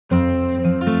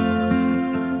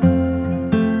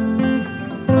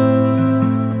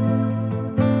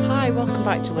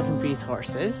Breathe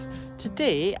Horses.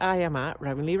 Today I am at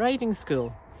Rownley Riding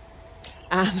School,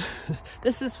 and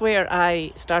this is where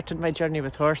I started my journey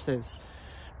with horses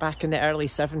back in the early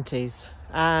 70s,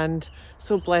 and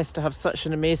so blessed to have such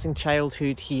an amazing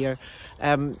childhood here.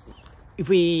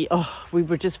 We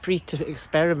were just free to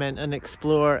experiment and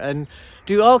explore and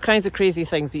do all kinds of crazy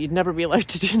things that you'd never be allowed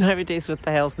to do nowadays with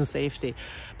the health and safety.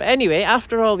 But anyway,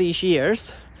 after all these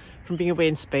years from being away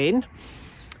in Spain,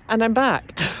 and I'm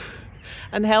back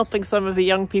and helping some of the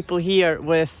young people here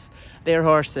with their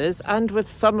horses and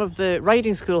with some of the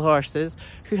riding school horses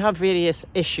who have various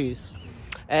issues.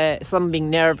 Some being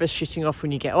nervous, shooting off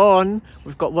when you get on.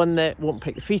 We've got one that won't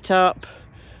pick the feet up,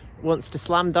 wants to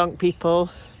slam dunk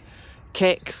people,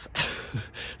 kicks.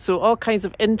 So all kinds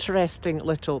of interesting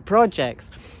little projects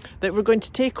that we're going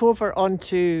to take over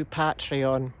onto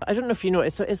Patreon. I don't know if you know,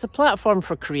 it's a platform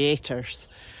for creators,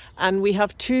 and we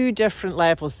have two different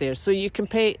levels there. So you can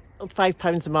pay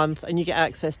 £5 a month and you get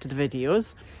access to the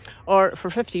videos, or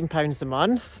for £15 a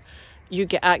month you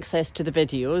get access to the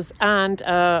videos and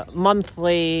a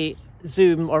monthly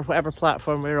Zoom or whatever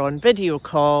platform we're on video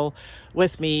call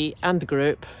with me and the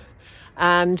group,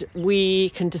 and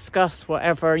we can discuss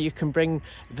whatever. You can bring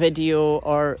video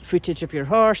or footage of your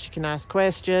horse, you can ask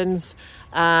questions,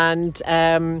 and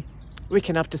we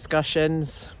can have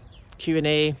discussions,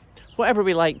 Q&A, whatever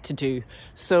we like to do.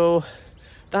 So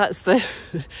that's the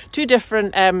two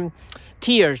different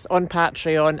tiers on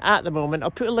Patreon at the moment.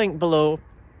 I'll put a link below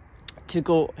to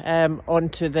go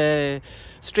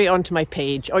straight onto my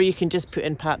page, or you can just put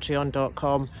in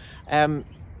patreon.com.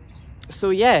 So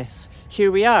yes,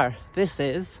 here we are. This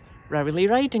is Rownley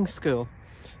Riding School.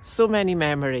 So many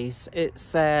memories. It's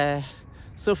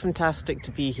so fantastic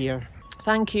to be here.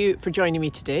 Thank you for joining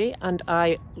me today, and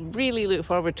I really look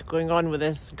forward to going on with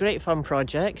this great fun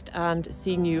project and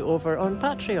seeing you over on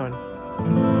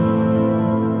Patreon.